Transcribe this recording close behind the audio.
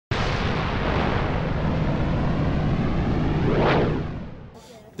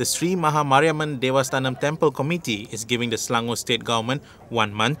The Sri Mahamariamman Devasthanam Temple Committee is giving the Selangor state government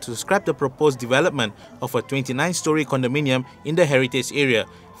 1 month to scrap the proposed development of a 29-storey condominium in the heritage area,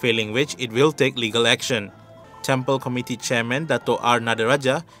 failing which it will take legal action. Temple Committee Chairman Dato' R.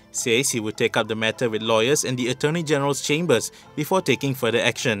 Nadaraja says he will take up the matter with lawyers and the Attorney General's chambers before taking further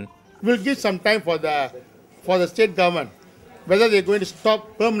action. We'll give some time for the state government, whether they're going to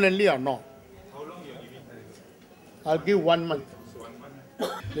stop permanently or not. How long you are giving time? I'll give 1 month. So 1 month.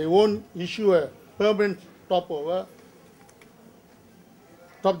 They won't issue a permanent stopover,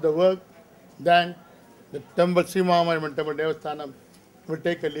 stop the work, then the temple, Sri Mahamariamman Temple Devasthanam will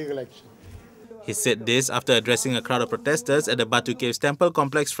take a legal action. He said this after addressing a crowd of protesters at the Batu Caves temple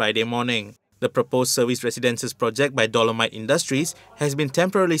complex Friday morning. The proposed service residences project by Dolomite Industries has been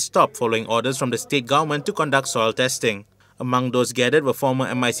temporarily stopped following orders from the state government to conduct soil testing. Among those gathered were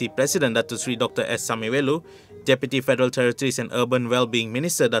former MIC President Dato' Sri Dr. S. Samiwelu, Deputy Federal Territories and Urban Wellbeing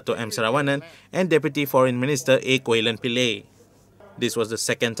Minister Dato' M. Saravanan, and Deputy Foreign Minister A. Koilan Pillai. This was the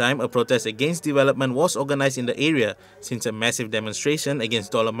second time a protest against development was organized in the area since a massive demonstration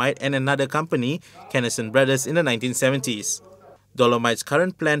against Dolomite and another company, Kennison Brothers, in the 1970s. Dolomite's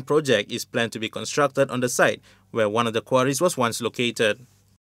current planned project is planned to be constructed on the site where one of the quarries was once located.